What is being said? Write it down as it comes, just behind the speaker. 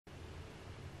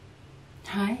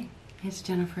Hi, it's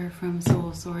Jennifer from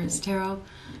Soul Source Tarot,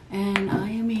 and I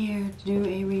am here to do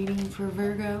a reading for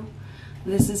Virgo.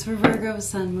 This is for Virgo,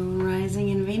 Sun, Moon, Rising,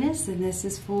 and Venus, and this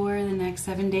is for the next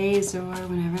 7 days or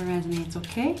whenever it resonates,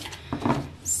 okay?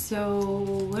 So,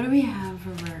 what do we have for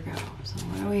Virgo?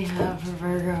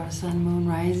 Sun, Moon,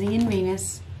 Rising, and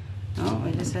Venus. Oh,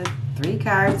 we just had 3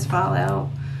 cards fall out.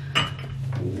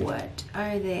 What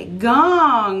are they?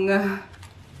 Gong!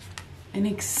 An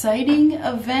exciting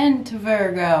event,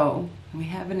 Virgo. We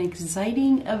have an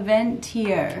exciting event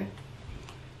here.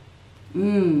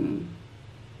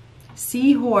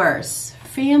 Seahorse.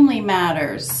 Family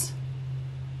matters.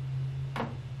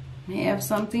 May have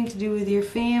something to do with your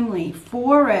family.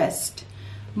 Forest.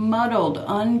 Muddled,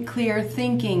 unclear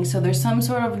thinking. So there's some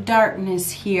sort of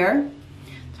darkness here.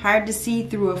 It's hard to see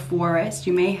through a forest.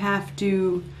 You may have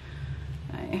to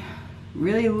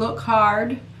really look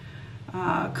hard.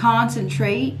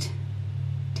 Concentrate,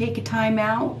 take a time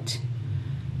out.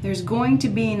 There's going to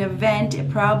be an event. It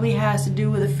probably has to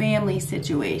do with a family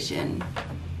situation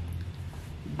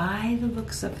by the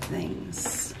looks of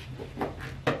things.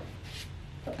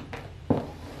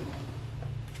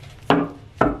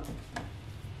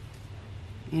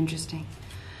 Interesting.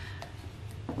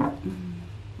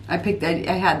 I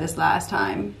had this last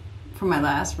time for my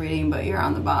last reading, but you're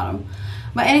on the bottom.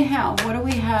 But anyhow, what do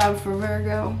we have for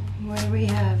Virgo? What do we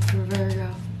have for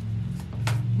Virgo?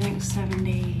 Next 7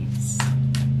 days.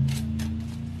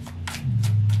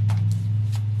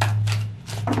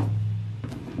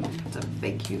 It's a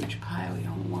big, huge pile. We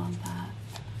don't want that.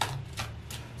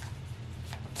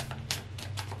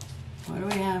 What do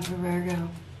we have for Virgo?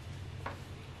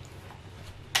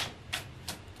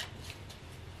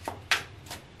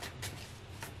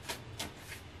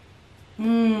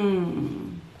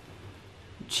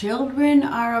 Children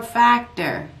are a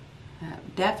factor.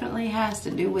 That definitely has to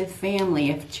do with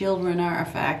family if children are a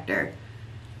factor.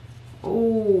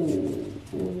 Oh,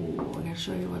 I'm going to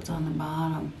show you what's on the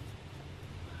bottom.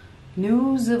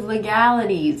 News of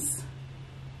legalities.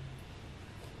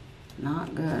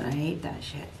 Not good. I hate that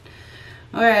shit.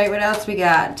 All right, what else we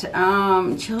got?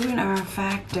 Children are a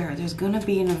factor. There's going to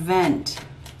be an event.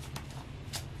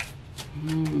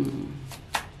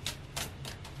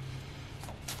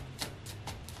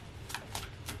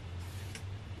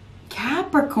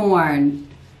 Capricorn.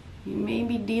 You may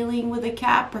be dealing with a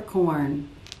Capricorn.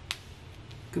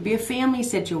 Could be a family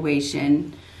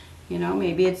situation. You know,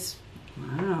 maybe it's,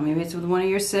 I don't know, maybe it's with one of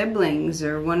your siblings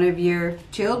or one of your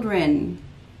children.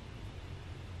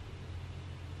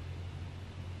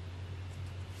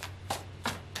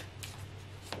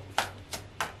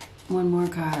 One more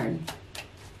card.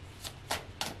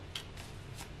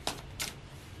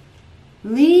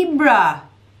 Libra.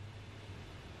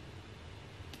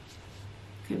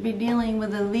 Could be dealing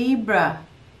with a Libra.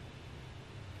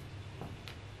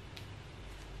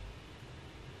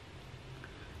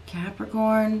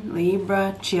 Capricorn,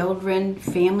 Libra, children,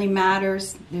 family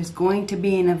matters. There's going to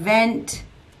be an event.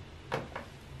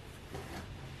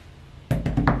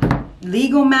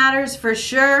 Legal matters for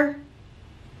sure.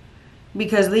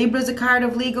 Because Libra's a card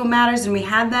of legal matters and we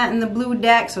had that in the blue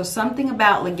deck. So something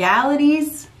about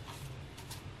legalities.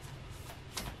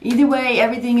 Either way,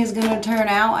 everything is going to turn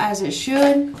out as it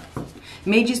should. It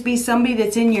may just be somebody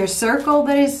that's in your circle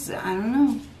that is, I don't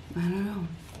know.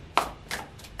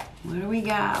 What do we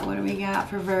got? What do we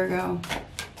got for Virgo?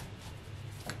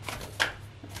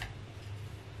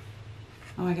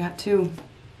 Oh, I got 2.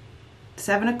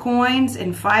 7 of coins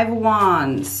and 5 of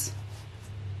wands.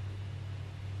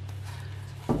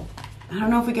 I don't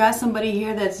know if we got somebody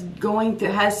here that's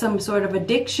has some sort of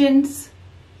addictions.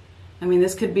 I mean,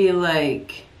 this could be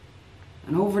like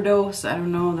an overdose. I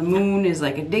don't know. The moon is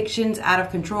like addictions, out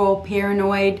of control,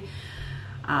 paranoid.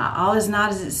 All is not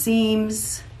as it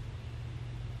seems.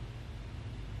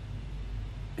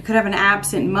 It could have an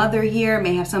absent mother here. It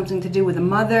may have something to do with a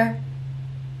mother.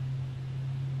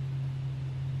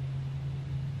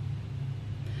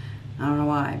 I don't know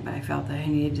why, but I felt that I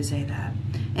needed to say that.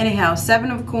 Anyhow, 7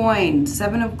 of coins,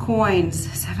 7 of coins,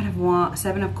 7 of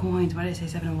coins. Why did I say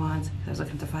 7 of wands? I was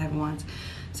looking at the 5 of wands.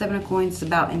 7 of coins is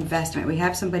about investment. We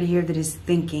have somebody here that is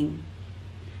thinking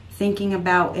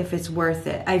about if it's worth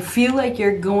it. I feel like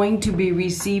you're going to be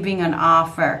receiving an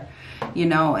offer, you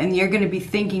know, and you're going to be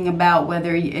thinking about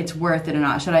whether it's worth it or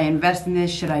not. Should I invest in this?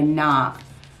 Should I not?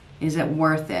 Is it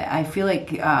worth it? I feel like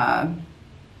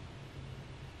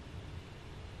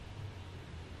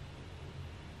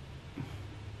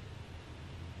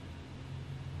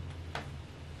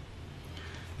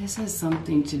this has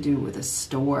something to do with a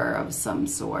store of some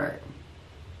sort.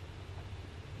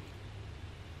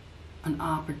 an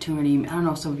opportunity. I don't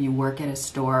know if some of you work at a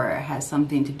store or it has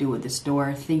something to do with the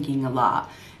store, thinking a lot,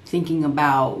 thinking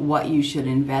about what you should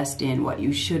invest in, what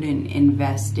you shouldn't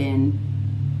invest in.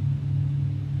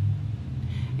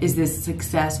 Is this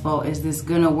successful? Is this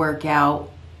gonna work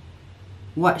out?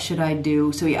 What should I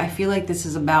do? So I feel like this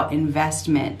is about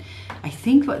investment. I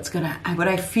think what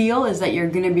I feel is that you're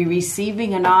gonna be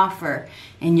receiving an offer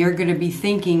and you're gonna be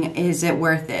thinking, is it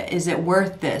worth it? Is it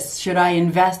worth this? Should I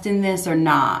invest in this or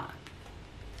not?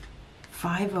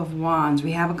 5 of Wands,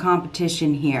 we have a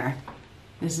competition here.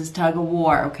 This is tug of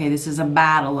war, okay? This is a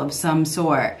battle of some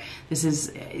sort.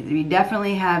 We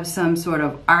definitely have some sort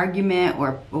of argument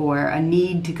or a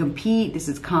need to compete. This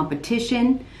is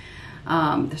competition.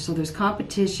 So there's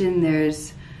competition,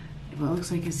 well, it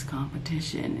looks like it's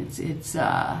competition. It's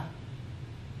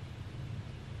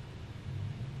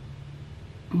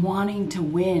wanting to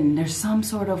win. There's some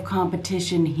sort of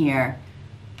competition here.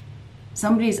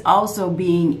 Somebody's also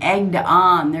being egged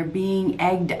on. They're being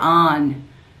egged on.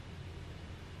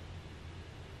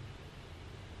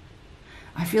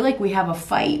 I feel like we have a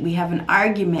fight. We have an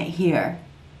argument here.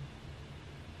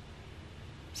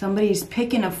 Somebody's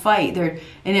picking a fight. And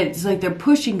it's like they're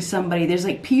pushing somebody. There's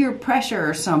like peer pressure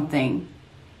or something.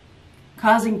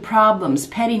 Causing problems,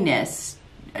 pettiness,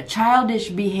 childish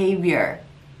behavior.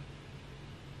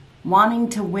 Wanting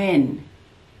to win.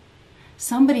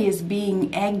 Somebody is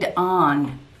being egged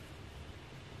on.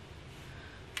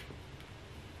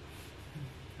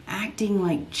 Acting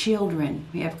like children.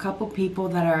 We have a couple people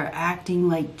that are acting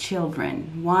like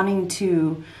children. Wanting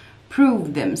to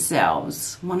prove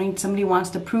themselves. Somebody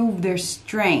wants to prove their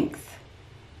strength.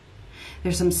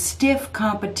 There's some stiff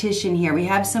competition here. We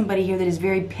have somebody here that is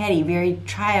very petty, very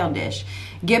childish.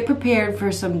 Get prepared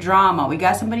for some drama. We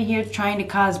got somebody here trying to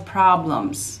cause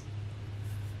problems.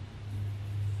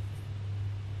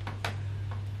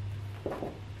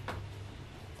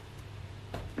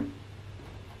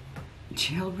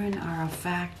 Children are a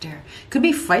factor. Could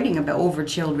be fighting over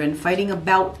children, fighting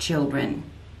about children.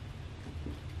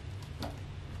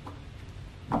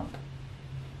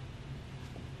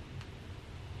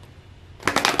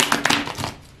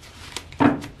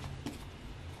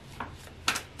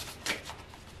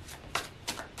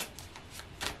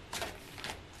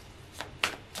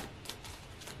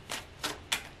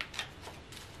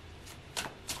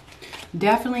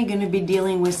 Definitely going to be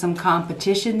dealing with some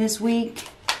competition this week.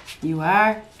 You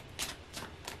are.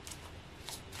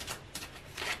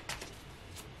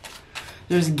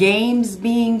 There's games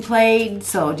being played.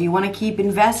 So do you want to keep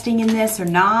investing in this or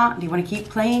not? Do you want to keep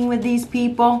playing with these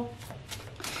people?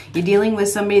 You're dealing with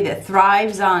somebody that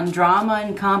thrives on drama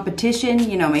and competition.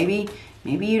 You know, maybe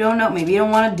you don't know. Maybe you don't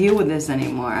want to deal with this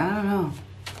anymore. I don't know.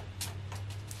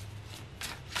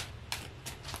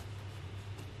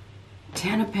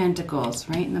 10 of Pentacles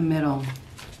right in the middle.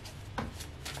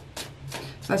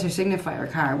 So that's your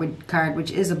signifier card, which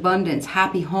is abundance,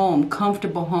 happy home,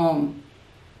 comfortable home.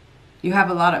 You have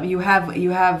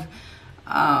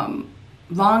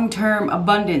long-term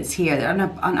abundance here,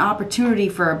 an opportunity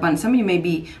for abundance. Some of you may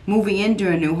be moving into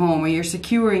a new home, or you're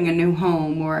securing a new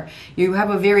home, or you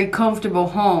have a very comfortable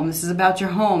home. This is about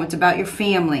your home. It's about your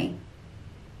family.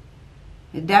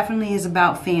 It definitely is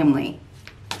about family.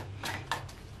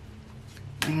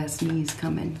 I got a sneeze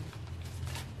coming.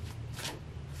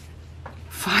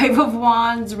 5 of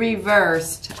Wands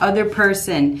reversed. Other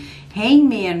person.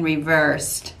 Hangman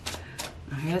reversed.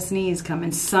 I got a sneeze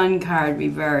coming. Sun card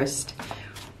reversed.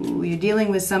 Ooh, you're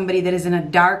dealing with somebody that is in a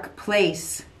dark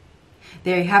place.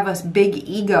 They have a big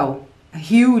ego. A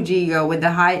huge ego with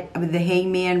the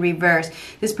Hangman reversed.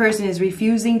 This person is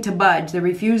refusing to budge. They're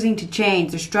refusing to change.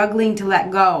 They're struggling to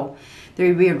let go.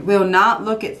 They will not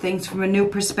look at things from a new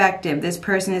perspective. This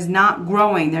person is not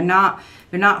growing. They're not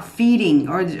feeding,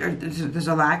 or there's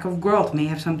a lack of growth. May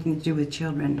have something to do with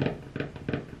children.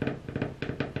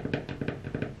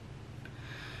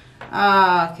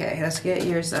 Okay, let's get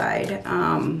your side.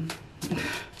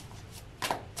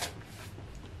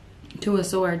 2 of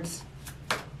Swords.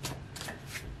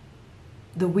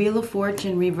 The Wheel of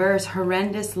Fortune reverse.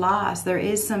 Horrendous loss. There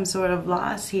is some sort of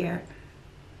loss here.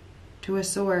 2 of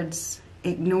Swords.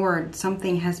 Ignored.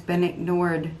 Something has been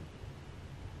ignored.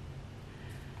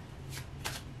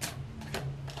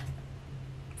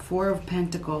 4 of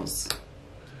Pentacles.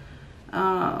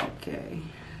 Okay.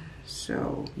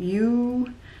 So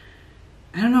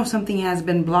I don't know if something has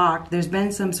been blocked. There's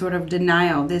been some sort of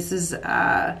denial. This is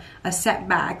a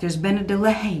setback. There's been a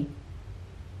delay.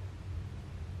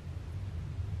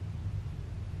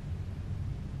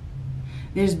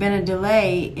 There's been a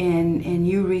delay in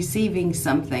you receiving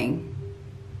something.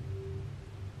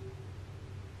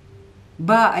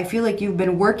 But I feel like you've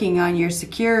been working on your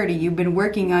security. You've been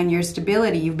working on your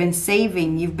stability. You've been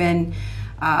saving. You've been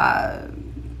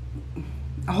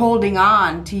holding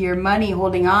on to your money,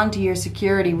 holding on to your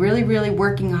security, really, really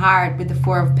working hard with the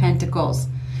Four of Pentacles.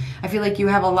 I feel like you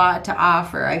have a lot to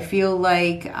offer. I feel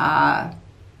like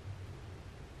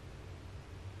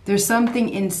there's some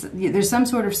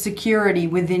sort of security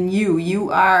within you. You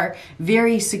are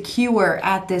very secure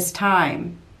at this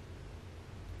time.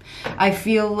 I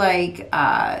feel like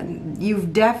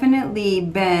you've definitely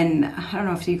been, I don't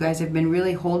know if you guys have been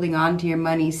really holding on to your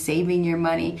money, saving your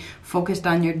money, focused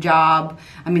on your job.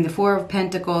 I mean, the Four of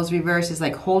Pentacles reverse is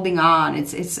like holding on.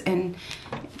 And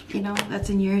you know, that's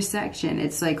in your section.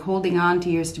 It's like holding on to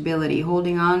your stability,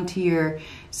 holding on to your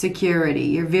security.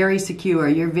 You're very secure.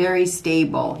 You're very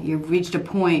stable. You've reached a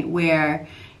point where,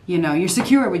 you know, you're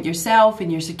secure with yourself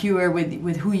and you're secure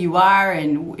with who you are,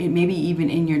 and maybe even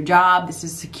in your job. This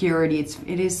is security.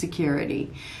 It is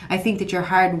security. I think that your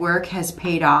hard work has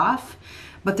paid off,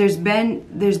 but there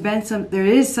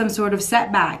is some sort of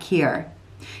setback here.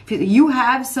 You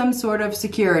have some sort of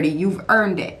security. You've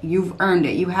earned it. You've earned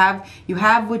it. You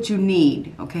have what you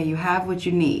need. Okay, you have what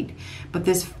you need. But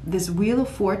this Wheel of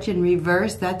Fortune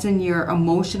reverse, that's in your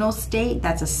emotional state.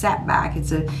 That's a setback.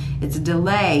 It's a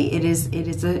delay. It is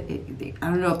I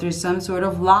don't know if there's some sort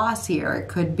of loss here. It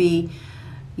could be,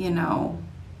 you know,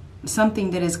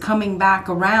 something that is coming back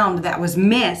around that was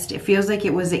missed. It feels like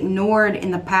it was ignored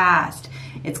in the past.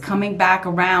 It's coming back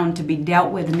around to be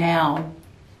dealt with now.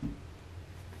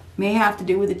 May have to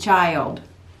do with a child.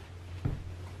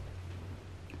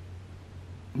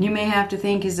 You may have to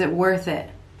think, is it worth it?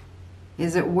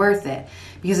 Is it worth it?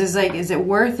 Because it's like, is it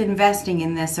worth investing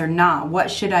in this or not?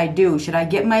 What should I do? Should I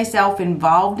get myself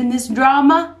involved in this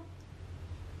drama?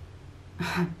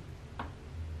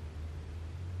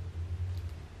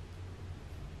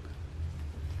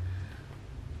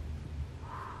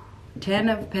 Ten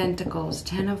of Pentacles.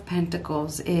 Ten of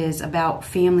Pentacles is about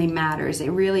family matters.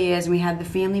 It really is. We have the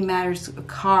Family Matters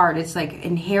card. It's like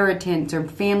inheritance or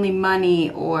family money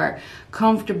or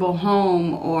comfortable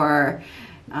home or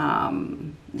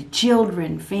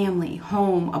children, family,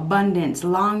 home, abundance,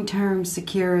 long-term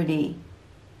security.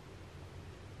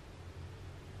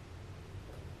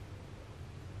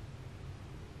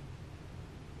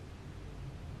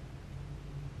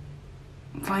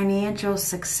 Financial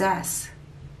success.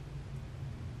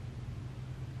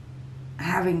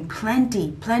 Having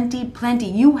plenty, plenty, plenty.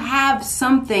 You have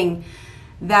something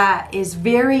that is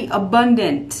very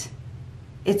abundant.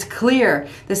 It's clear.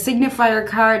 The signifier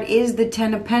card is the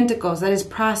Ten of Pentacles. That is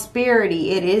prosperity.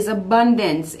 It is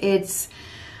abundance. It's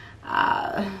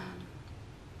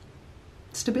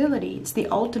stability. It's the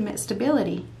ultimate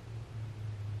stability.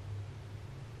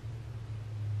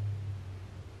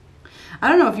 I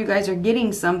don't know if you guys are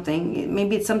getting something.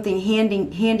 Maybe it's something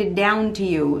handed down to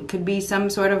you. It could be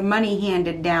some sort of money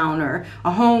handed down, or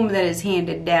a home that is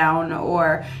handed down,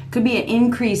 or it could be an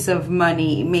increase of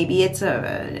money. Maybe it's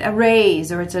a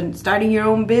raise, or it's starting your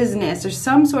own business, or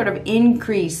some sort of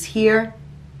increase here.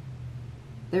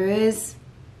 There is.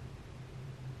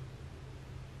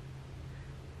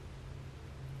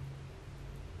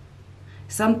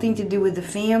 Something to do with the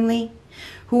family.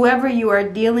 Whoever you are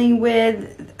dealing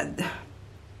with,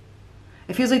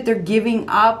 it feels like they're giving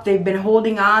up. They've been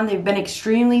holding on. They've been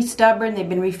extremely stubborn. They've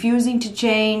been refusing to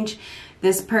change.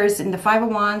 This person, the Five of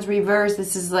Wands reverse,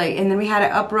 this is like, and then we had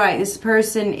it upright. This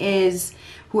person is,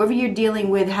 whoever you're dealing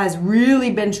with has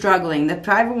really been struggling. The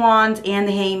Five of Wands and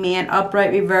the Hangman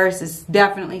upright reverse is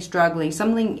definitely struggling.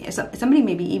 Somebody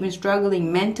may be even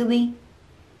struggling mentally.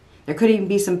 There could even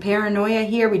be some paranoia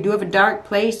here. We do have a dark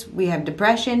place. We have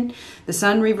depression, the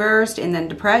Sun reversed, and then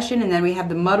depression, and then we have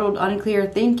the muddled, unclear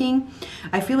thinking.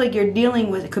 I feel like you're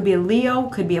dealing with, it could be a Leo,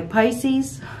 could be a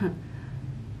Pisces.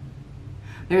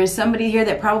 There is somebody here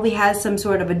that probably has some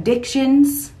sort of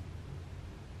addictions.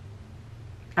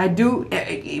 We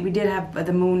did have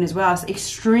the Moon as well. So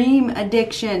extreme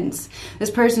addictions.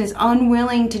 This person is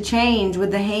unwilling to change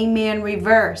with the Hangman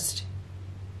reversed.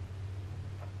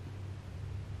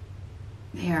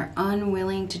 They are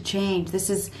unwilling to change. This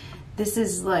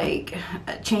is like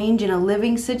a change in a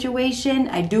living situation.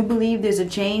 I do believe there's a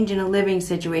change in a living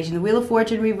situation. The Wheel of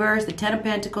Fortune reversed, the Ten of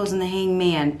Pentacles, and the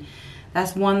Hangman.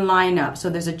 That's one lineup. So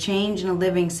there's a change in a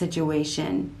living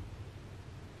situation.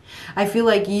 I feel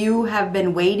like you have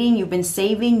been waiting, you've been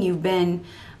saving, you've been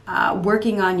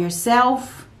working on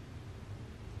yourself.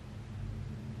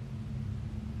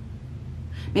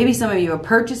 Maybe some of you are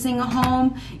purchasing a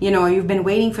home, you know, or you've been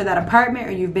waiting for that apartment,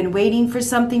 or you've been waiting for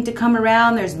something to come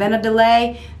around. There's been a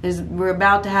delay. We're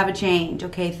about to have a change,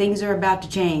 okay? Things are about to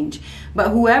change. But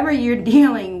whoever you're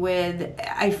dealing with,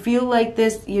 I feel like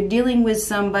you're dealing with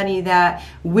somebody that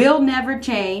will never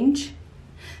change.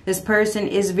 This person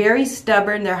is very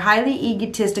stubborn. They're highly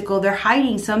egotistical. They're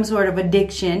hiding some sort of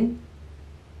addiction.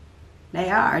 They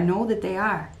are. I know that they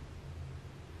are.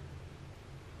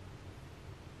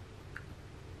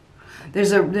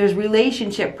 There's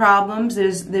relationship problems.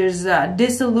 There's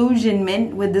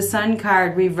disillusionment with the Sun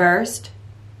card reversed.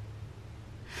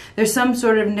 There's some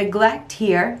sort of neglect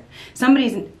here.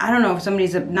 I don't know if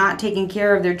somebody's not taking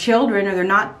care of their children, or they're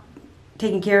not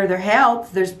taking care of their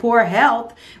health. There's poor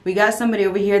health. We got somebody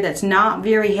over here that's not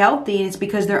very healthy, and it's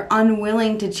because they're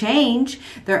unwilling to change.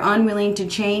 They're unwilling to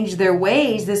change their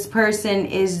ways. This person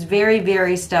is very,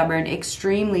 very stubborn,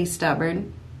 extremely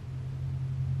stubborn.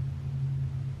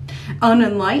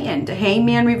 Unenlightened.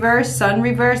 Hangman reverse, Sun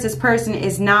reverse. This person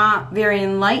is not very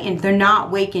enlightened. They're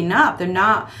not waking up. They're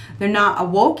not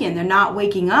awoken. They're not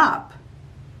waking up.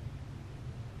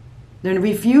 They're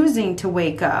refusing to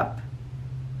wake up.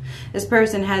 This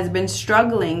person has been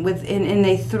struggling with, and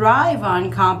they thrive on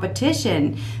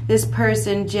competition. This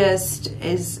person just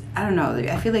is, I don't know,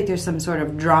 I feel like there's some sort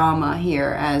of drama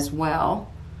here as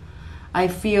well. I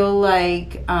feel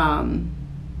like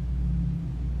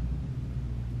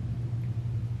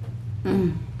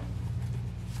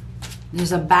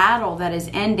there's a battle that is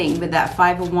ending with that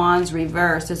Five of Wands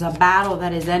reverse. There's a battle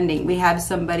that is ending. We have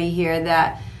somebody here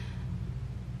that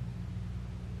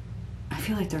I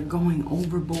feel like they're going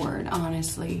overboard,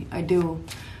 honestly. I do.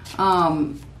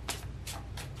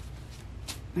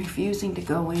 Refusing to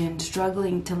go in,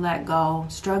 struggling to let go,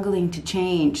 struggling to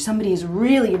change. Somebody is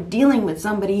really dealing with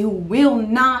somebody who will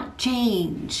not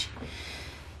change.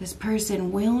 This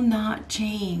person will not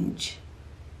change.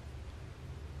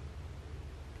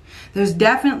 There's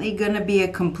definitely going to be a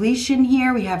completion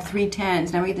here. We have 3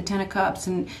 10s. Now we get the 10 of Cups,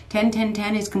 and 10, 10,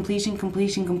 10 is completion,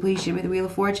 completion, completion. With the Wheel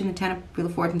of Fortune, the 10 of Wheel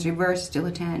of Fortune's reversed, still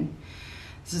a 10.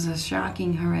 This is a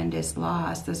shocking, horrendous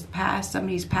loss. This past,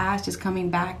 somebody's past is coming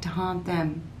back to haunt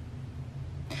them.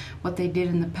 What they did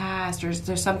in the past, or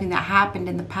there's something that happened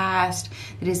in the past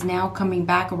that is now coming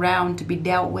back around to be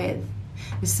dealt with.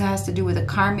 This has to do with a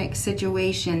karmic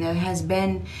situation that has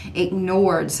been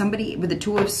ignored. Somebody with the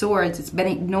Two of Swords, it's been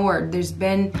ignored. There's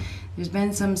been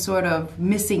some sort of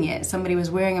missing it. Somebody was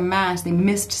wearing a mask. They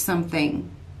missed something.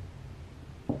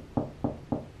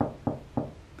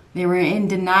 They were in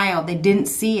denial. They didn't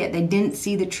see it. They didn't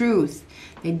see the truth.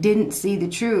 They didn't see the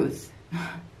truth.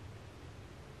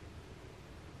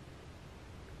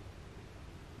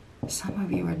 Some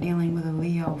of you are dealing with a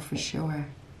Leo for sure.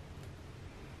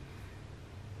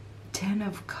 10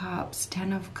 of Cups,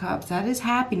 10 of Cups. That is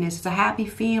happiness. It's a happy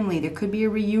family. There could be a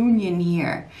reunion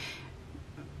here.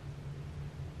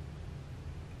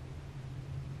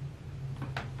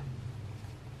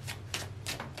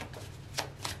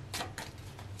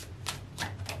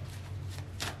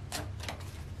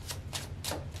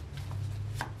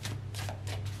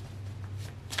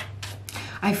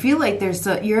 I feel like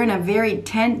you're in a very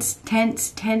tense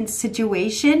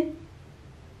situation.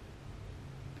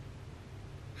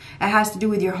 It has to do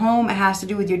with your home. It has to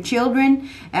do with your children.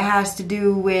 It has to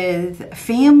do with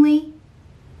family.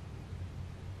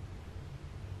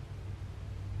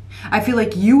 I feel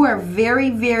like you are very,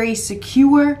 very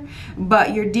secure,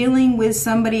 but you're dealing with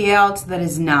somebody else that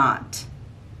is not.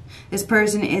 This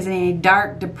person is in a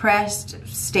dark, depressed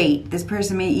state. This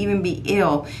person may even be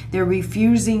ill. They're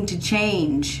refusing to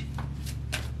change.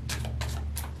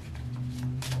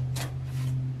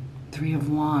 3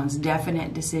 of Wands,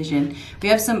 definite decision. We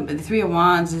have the 3 of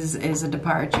Wands is a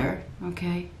departure,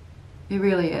 okay? It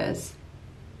really is.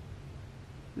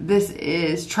 This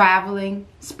is traveling,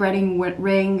 spreading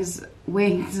wings,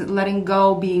 letting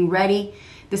go, being ready.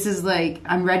 This is like,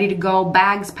 I'm ready to go,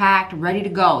 bags packed, ready to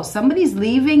go. Somebody's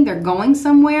leaving, they're going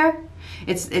somewhere.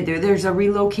 There's a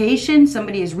relocation.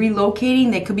 Somebody is relocating.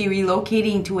 They could be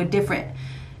relocating to a different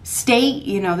state.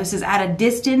 You know, this is at a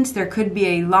distance. There could be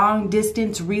a long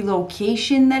distance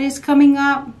relocation that is coming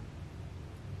up.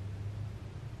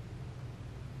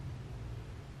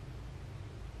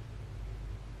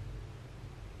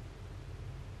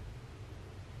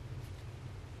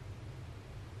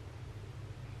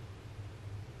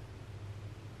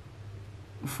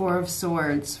 Four of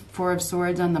Swords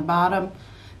on the bottom.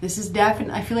 This is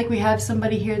definitely, I feel like we have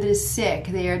somebody here that is sick.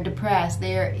 They are depressed.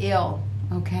 They are ill.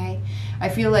 Okay, I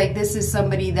feel like this is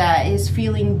somebody that is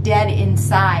feeling dead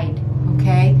inside.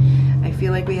 Okay, I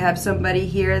feel like we have somebody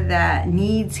here that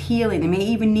needs healing. They may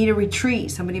even need a retreat.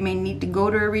 Somebody may need to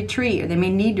go to a retreat, or they may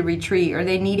need to retreat, or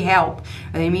they need help,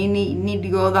 or they may need to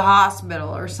go to the hospital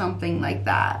or something like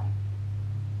that.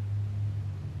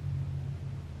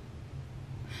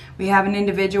 We have an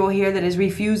individual here that is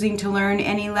refusing to learn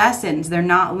any lessons. They're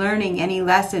not learning any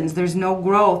lessons. There's no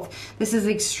growth. This is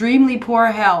extremely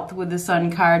poor health with the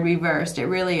Sun card reversed. It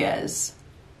really is.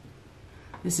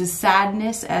 This is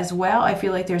sadness as well. I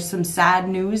feel like there's some sad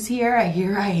news here. I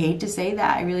hate to say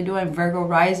that. I really do. I'm Virgo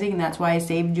rising, and that's why I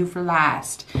saved you for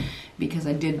last. Because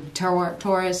I did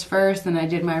Taurus first, and I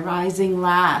did my rising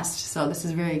last. So this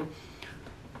is very,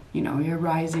 you know, your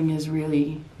rising is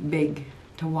really big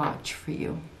to watch for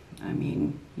you. I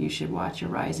mean, you should watch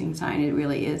your rising sign. It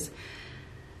really is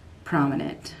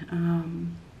prominent.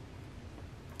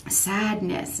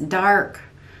 Sadness, dark.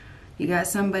 You got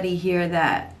somebody here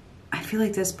that I feel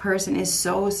like this person is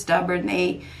so stubborn.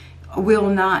 They will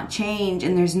not change,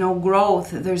 and there's no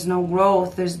growth. There's no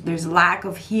growth. There's lack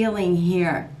of healing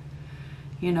here.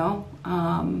 You know?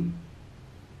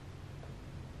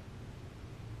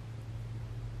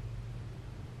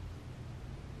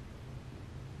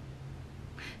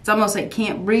 It's almost like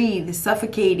can't breathe,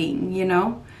 suffocating, you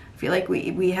know? I feel like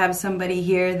we have somebody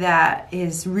here that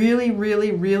is really,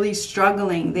 really, really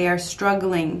struggling. They are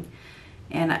struggling.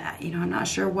 And, you know, I'm not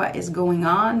sure what is going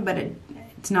on, but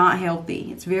it's not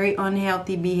healthy. It's very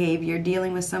unhealthy behavior,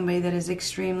 dealing with somebody that is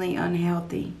extremely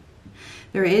unhealthy.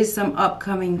 There is some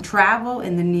upcoming travel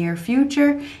in the near future,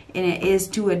 and it is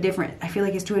to a different, I feel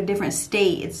like it's to a different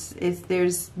state.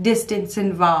 There's distance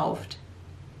involved.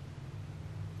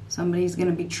 Somebody's going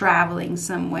to be traveling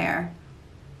somewhere,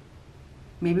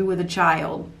 maybe with a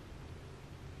child.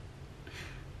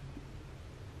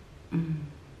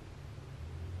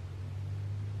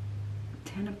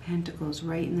 Ten of Pentacles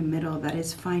right in the middle. That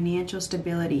is financial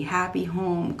stability, happy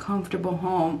home, comfortable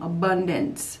home,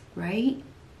 abundance, right?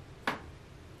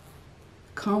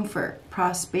 Comfort,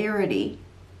 prosperity.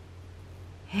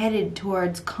 Headed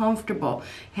towards comfortable,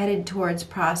 headed towards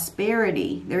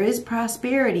prosperity. There is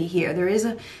prosperity here. There is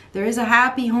a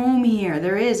happy home here.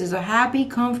 There's a happy,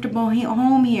 comfortable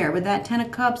home here with that Ten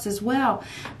of Cups as well.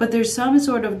 But there's some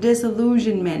sort of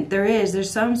disillusionment. There's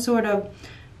some sort of,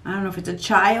 I don't know if it's a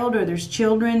child or there's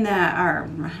children that are,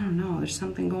 I don't know, there's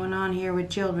something going on here with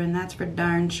children. That's for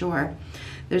darn sure.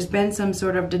 There's been some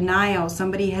sort of denial.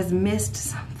 Somebody has missed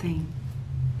something.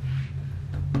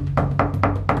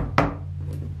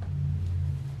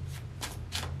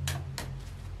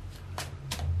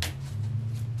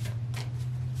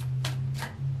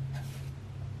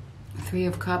 Three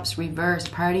of Cups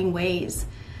reversed, parting ways,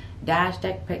 dashed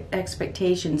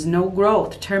expectations, no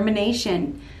growth,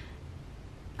 termination.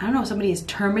 I don't know if somebody is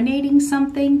terminating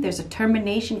something. There's a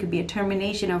termination, could be a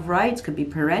termination of rights, could be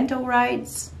parental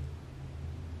rights.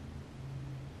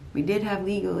 We did have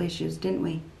legal issues, didn't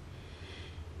we?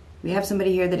 We have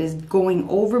somebody here that is going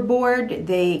overboard.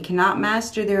 They cannot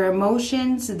master their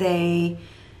emotions. They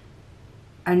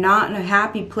are not in a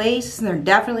happy place. They're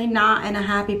definitely not in a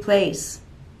happy place.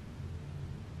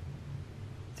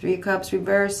 Three of Cups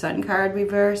reversed, Sun card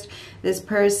reversed. This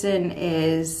person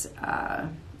is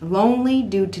lonely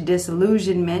due to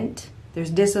disillusionment. There's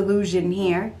disillusion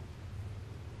here.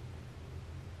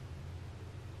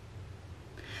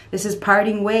 This is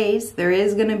parting ways. There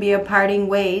is going to be a parting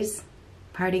ways.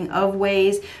 Parting of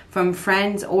ways from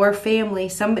friends or family.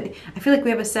 Somebody, I feel like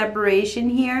we have a separation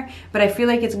here, but I feel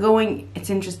like it's going, it's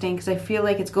interesting because I feel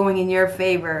like it's going in your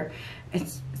favor.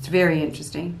 It's very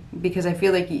interesting because I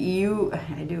feel like I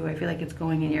feel like it's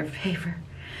going in your favor.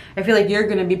 I feel like you're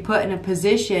going to be put in a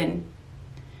position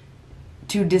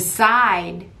to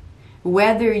decide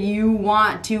whether you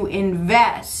want to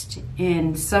invest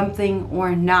in something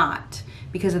or not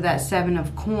because of that Seven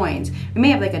of Coins. We may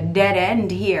have like a dead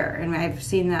end here, and I've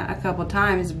seen that a couple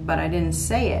times, but I didn't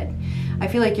say it. I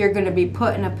feel like you're going to be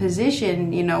put in a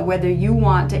position, you know, whether you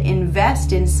want to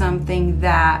invest in something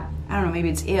that, I don't know, maybe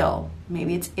it's ill.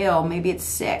 Maybe it's ill, maybe it's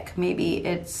sick, maybe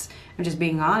it's, I'm just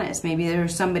being honest, maybe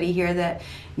there's somebody here that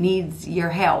needs your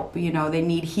help, you know, they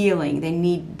need healing, they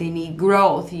need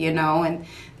growth, you know, and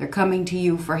they're coming to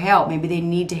you for help. Maybe they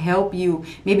need to help you,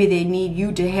 maybe they need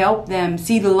you to help them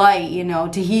see the light, you know,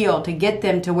 to heal, to get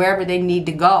them to wherever they need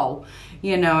to go,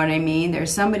 you know what I mean?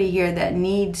 There's somebody here that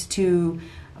needs to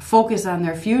focus on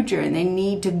their future and they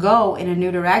need to go in a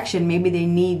new direction. Maybe they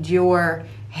need your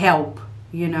help,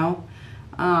 you know.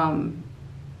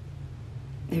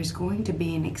 There's going to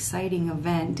be an exciting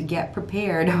event. Get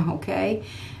prepared, okay?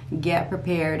 Get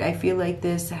prepared. I feel like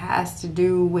this has to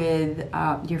do with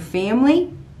your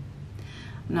family.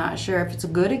 I'm not sure if it's a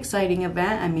good, exciting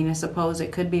event. I mean, I suppose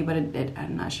it could be, but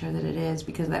I'm not sure that it is,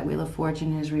 because that Wheel of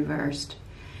Fortune is reversed.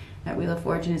 That Wheel of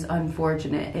Fortune is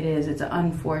unfortunate. It is. It's an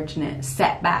unfortunate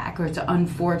setback, or it's an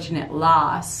unfortunate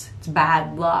loss. It's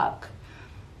bad luck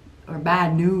or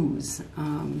bad news.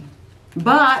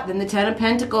 But then the Ten of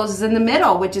Pentacles is in the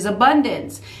middle, which is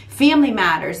abundance. Family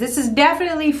matters. This is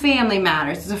definitely family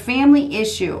matters. It's a family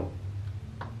issue.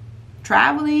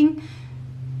 Traveling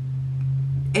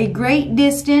a great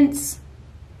distance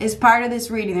is part of this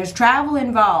reading. There's travel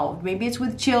involved. Maybe it's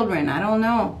with children. I don't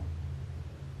know.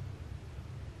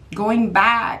 Going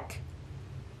back.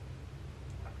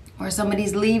 Or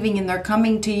somebody's leaving and they're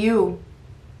coming to you.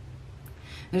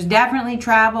 There's definitely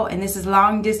travel, and this is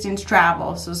long distance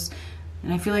travel. So,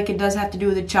 and I feel like it does have to do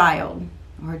with a child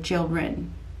or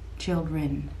children.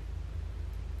 Children.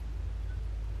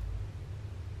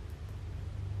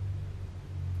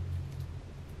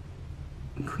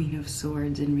 Queen of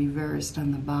Swords in reversed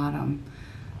on the bottom.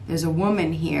 There's a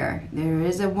woman here. There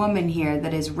is a woman here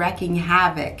that is wreaking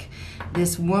havoc.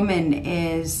 This woman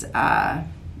is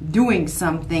doing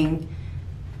something.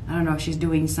 I don't know if she's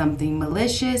doing something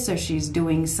malicious, or she's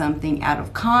doing something out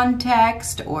of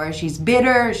context, or she's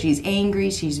bitter, she's angry,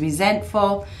 she's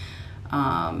resentful.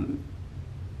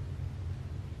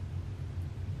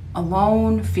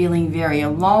 Alone, feeling very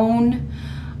alone.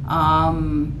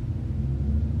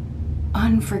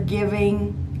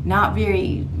 Unforgiving, not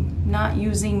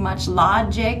using much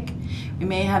logic. We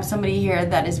may have somebody here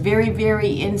that is very,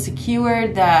 very insecure,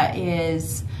 that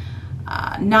is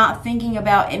not thinking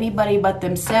about anybody but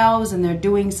themselves, and they're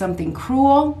doing something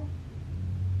cruel.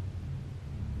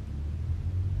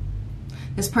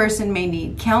 This person may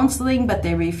need counseling, but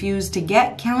they refuse to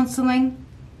get counseling.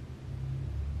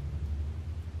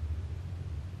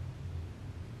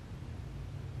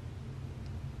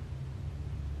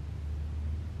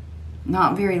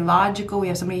 Not very logical. We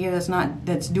have somebody here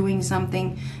that's doing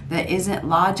something that isn't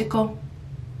logical.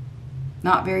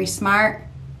 Not very smart.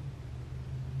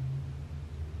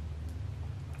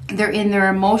 They're in their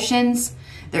emotions.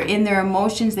 They're in their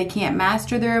emotions. They can't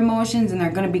master their emotions, and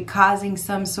they're going to be causing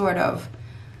some sort of...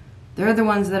 They're the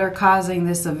ones that are causing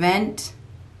this event.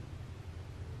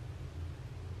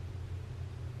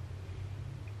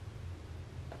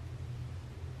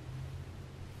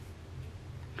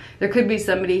 There could be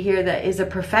somebody here that is a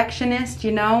perfectionist,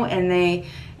 you know, and they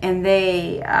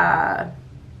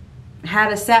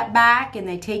had a setback and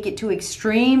they take it to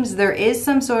extremes. There is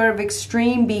some sort of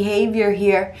extreme behavior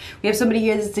here. We have somebody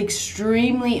here that's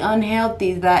extremely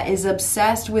unhealthy, that is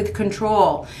obsessed with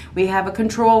control. We have a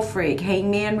control freak,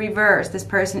 Hangman reverse. This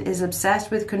person is obsessed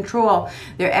with control.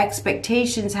 Their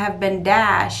expectations have been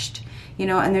dashed. You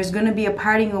know, and there's going to be a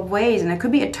parting of ways, and it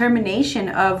could be a termination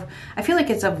of, I feel like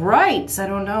it's of rights. I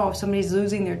don't know if somebody's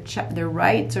losing their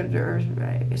rights, or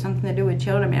something to do with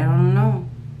children. I mean, I don't know.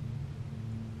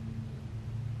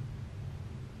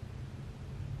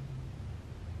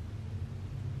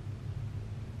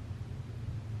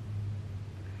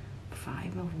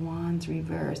 Five of Wands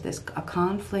reversed. A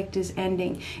conflict is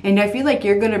ending, and I feel like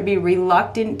you're going to be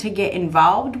reluctant to get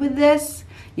involved with this.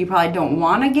 You probably don't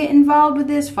want to get involved with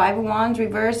this. Five of Wands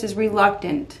reversed is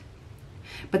reluctant.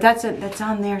 But that's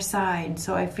on their side.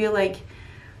 So I feel like,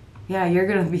 yeah, you're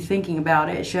going to be thinking about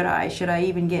it. Should I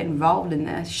even get involved in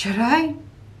this? Should I?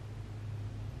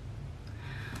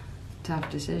 Tough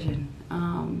decision.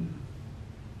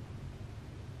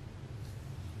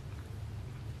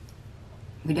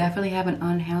 We definitely have an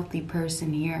unhealthy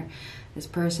person here. This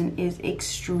person is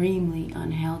extremely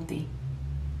unhealthy.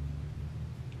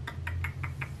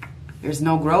 There's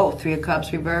no growth. Three of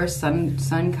Cups reversed,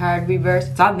 Sun card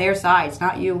reversed. It's on their side. It's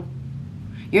not you.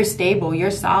 You're stable.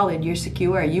 You're solid. You're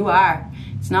secure. You are.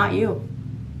 It's not you.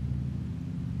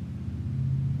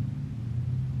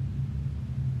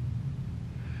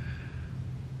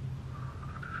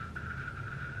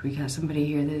 We got somebody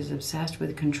here that is obsessed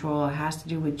with control. It has to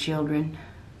do with children.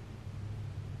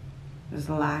 There's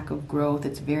a lack of growth.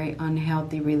 It's a very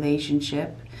unhealthy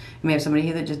relationship. You may have somebody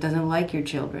here that just doesn't like your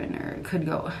children, or it could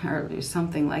go, or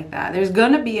something like that. There's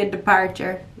going to be a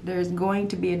departure. There's going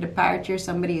to be a departure.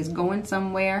 Somebody is going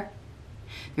somewhere.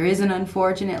 There is an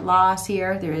unfortunate loss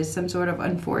here. There is some sort of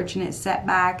unfortunate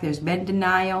setback. There's been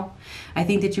denial. I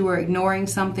think that you were ignoring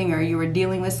something, or you were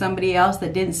dealing with somebody else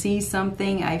that didn't see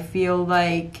something. I feel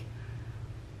like,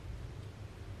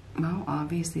 well,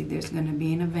 obviously there's going to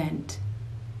be an event.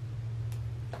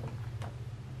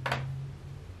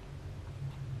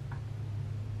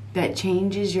 That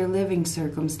changes your living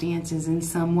circumstances in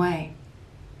some way.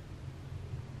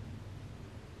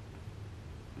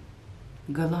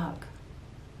 Good luck.